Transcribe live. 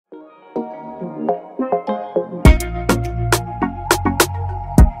Hi,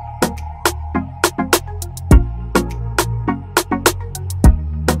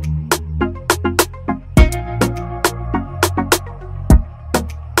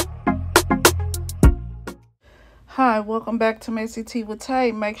 welcome back to Messy Tea with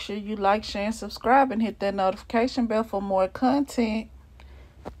Tay. Make sure you like, share, and subscribe and hit that notification bell for more content.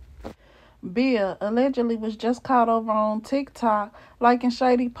 Bia allegedly was just caught over on TikTok liking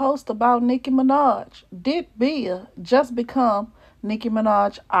shady posts about Nicki Minaj. Did Bia just become Nicki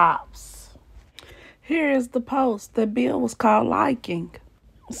Minaj Opps? Here is the post that Bia was caught liking.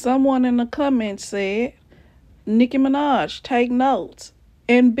 Someone in the comments said, Nicki Minaj, take notes.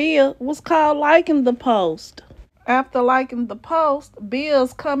 And Bia was caught liking the post. After liking the post,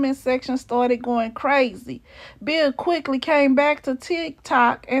 Bia's comment section started going crazy. Bia quickly came back to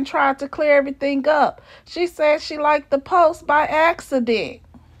TikTok and tried to clear everything up. She said she liked the post by accident.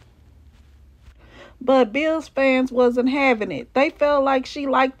 But Bia's fans wasn't having it. They felt like she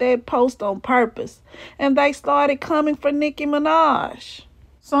liked that post on purpose. And they started coming for Nicki Minaj.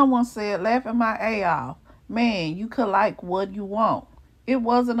 Someone said, laughing my A off, man, you could like what you want. It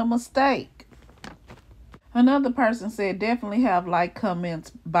wasn't a mistake. Another person said, definitely have like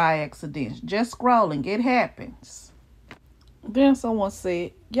comments by accident. Just scrolling, it happens. Then someone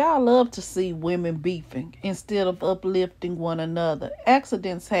said, y'all love to see women beefing instead of uplifting one another.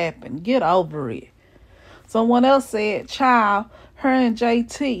 Accidents happen, get over it. Someone else said, child, her and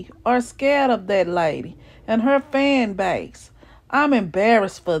JT are scared of that lady and her fan base. I'm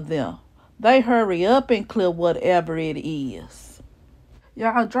embarrassed for them. They hurry up and clear whatever it is.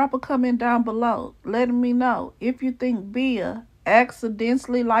 Y'all drop a comment down below letting me know if you think Bia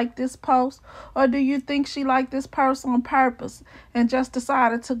accidentally liked this post, or do you think she liked this post on purpose and just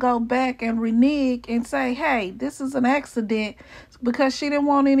decided to go back and renege and say, hey, this is an accident because she didn't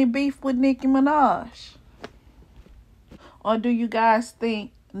want any beef with Nicki Minaj? Or do you guys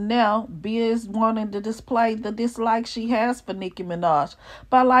think now Bia is wanting to display the dislike she has for Nicki Minaj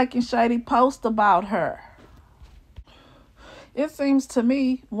by liking shady posts about her? It seems to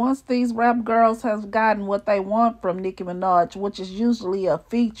me, once these rap girls have gotten what they want from Nicki Minaj, which is usually a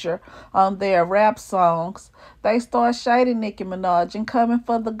feature on their rap songs, they start shading Nicki Minaj and coming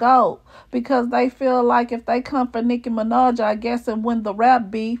for the gold. Because they feel like if they come for Nicki Minaj, I guess, and win the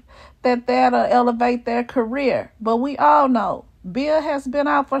rap beef, that'll elevate their career. But we all know, Bia has been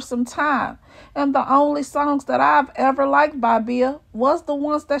out for some time. And the only songs that I've ever liked by Bia was the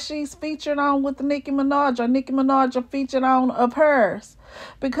ones that she's featured on with Nicki Minaj, or Nicki Minaj are featured on of hers.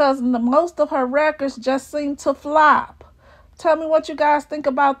 Because most of her records just seem to flop. Tell me what you guys think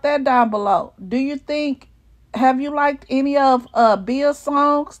about that down below. Have you liked any of Bia's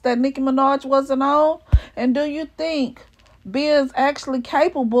songs that Nicki Minaj wasn't on? And do you think Bia is actually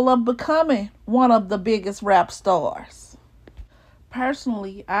capable of becoming one of the biggest rap stars?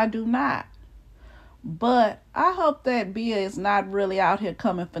 Personally, I do not. But I hope that Bia is not really out here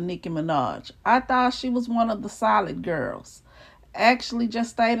coming for Nicki Minaj. I thought she was one of the solid girls. Actually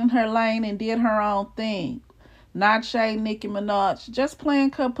just stayed in her lane and did her own thing. Not shade Nicki Minaj. Just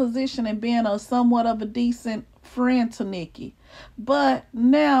playing her position and being somewhat of a decent friend to Nicki. But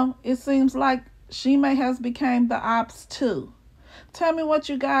now it seems like she may have become the Opps too. Tell me what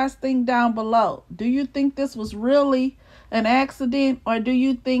you guys think down below. Do you think this was really an accident, or do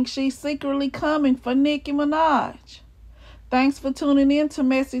you think she's secretly coming for Nicki Minaj? Thanks for tuning in to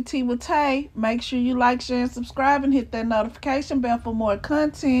Messy Tea with Tay. Make sure you like, share, and subscribe and hit that notification bell for more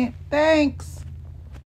content. Thanks.